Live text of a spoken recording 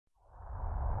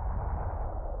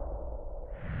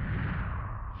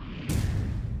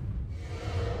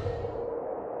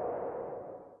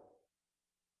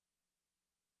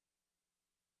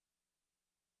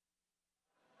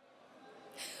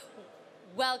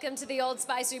Welcome to the Old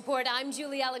Spice Report. I'm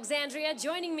Julie Alexandria.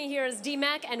 Joining me here is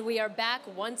DMAQ, and we are back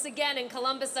once again in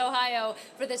Columbus, Ohio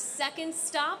for the second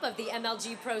stop of the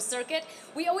MLG Pro Circuit.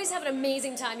 We always have an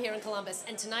amazing time here in Columbus,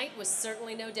 and tonight was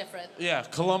certainly no different. Yeah,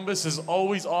 Columbus is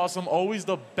always awesome, always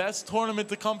the best tournament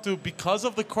to come to because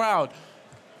of the crowd.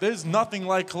 There's nothing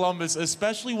like Columbus,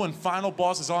 especially when Final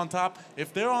Boss is on top.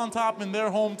 If they're on top in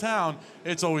their hometown,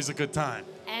 it's always a good time.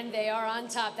 And they are on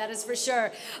top, that is for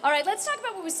sure. All right, let's talk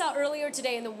about what we saw earlier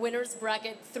today in the winner's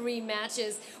bracket 3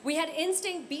 matches. We had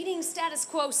Instinct beating Status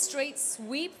Quo straight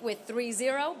sweep with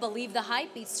 3-0. Believe the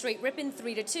Hype beat Straight Rippin'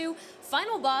 3-2.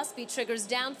 Final Boss beat Triggers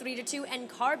Down 3-2. And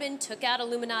Carbon took out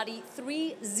Illuminati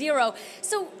 3-0.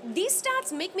 So these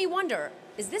stats make me wonder,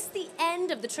 is this the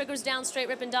end of the Triggers Down Straight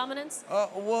Rippin' dominance?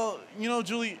 Well, you know,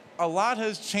 Julie, a lot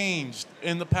has changed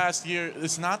in the past year.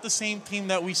 It's not the same team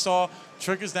that we saw.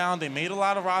 Triggers Down, they made a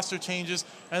lot of roster changes.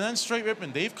 And then Straight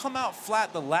Rippin', they've come out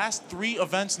flat the last 3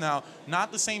 events now.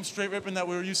 Not the same Straight Rippin' that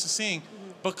we were used to seeing,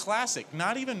 but classic.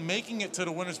 Not even making it to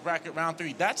the winner's bracket round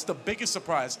 3. That's the biggest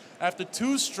surprise. After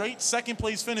 2 straight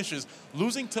second-place finishes,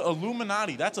 losing to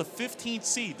Illuminati, that's a 15th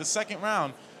seed, the second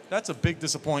round. That's a big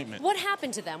disappointment. What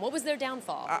happened to them? What was their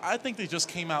downfall? I think they just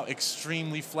came out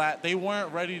extremely flat. They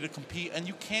weren't ready to compete, and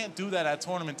you can't do that at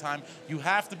tournament time. You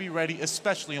have to be ready,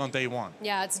 especially on day 1.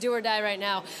 Yeah, it's do or die right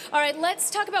now. All right, let's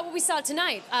talk about what we saw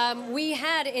tonight. We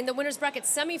had in the winner's bracket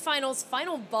semifinals,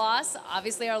 Final Boss,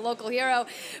 obviously our local hero,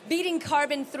 beating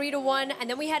Carbon 3-1, and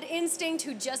then we had Instinct,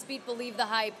 who just beat Believe the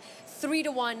Hype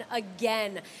 3-1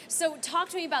 again. So talk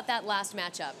to me about that last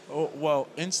matchup. Oh, well,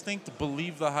 Instinct,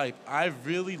 Believe the Hype. I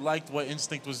really liked what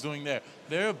Instinct was doing there.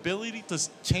 Their ability to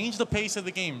change the pace of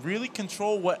the game, really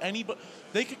control what anybody,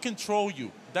 they could control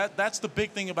you. That's the big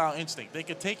thing about Instinct. They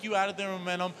could take you out of their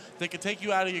momentum, they could take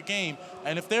you out of your game,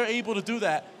 and if they're able to do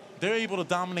that, they're able to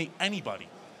dominate anybody.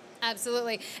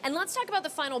 Absolutely. And let's talk about the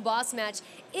Final Boss match.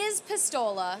 Is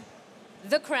Pistola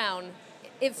the crown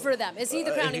for them? Is he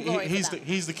the crowning glory for them?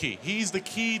 He's the key. He's the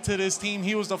key to this team.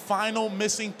 He was the final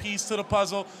missing piece to the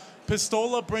puzzle.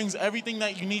 Pistola brings everything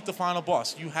that you need to Final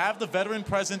Boss. You have the veteran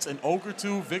presence in Ogre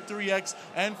 2, Victory X,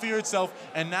 and Fear itself,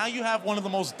 and now you have one of the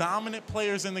most dominant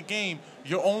players in the game.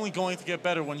 You're only going to get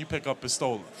better when you pick up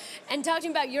Pistola. And talking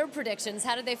about your predictions,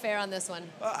 how did they fare on this one?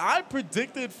 I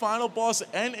predicted Final Boss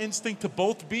and Instinct to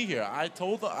both be here. I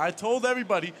told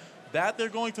everybody that they're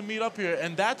going to meet up here,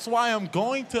 and that's why I'm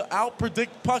going to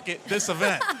out-predict Puckett this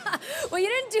event. Well, you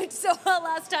didn't do so well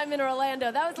last time in Orlando.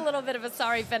 That was a little bit of a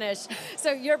sorry finish.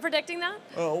 So you're predicting that?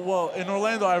 Well, in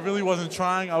Orlando, I really wasn't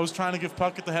trying. I was trying to give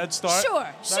Puckett the head start. Sure,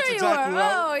 That's sure exactly you were.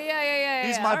 Oh, yeah.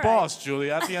 He's my boss, Julie,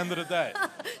 at the end of the day.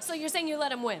 So you're saying you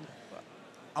let him win?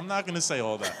 I'm not going to say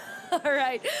all that. All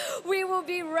right. We will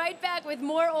be right back with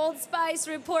more Old Spice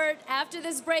Report after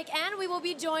this break, and we will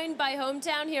be joined by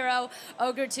hometown hero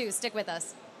Ogre 2. Stick with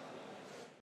us.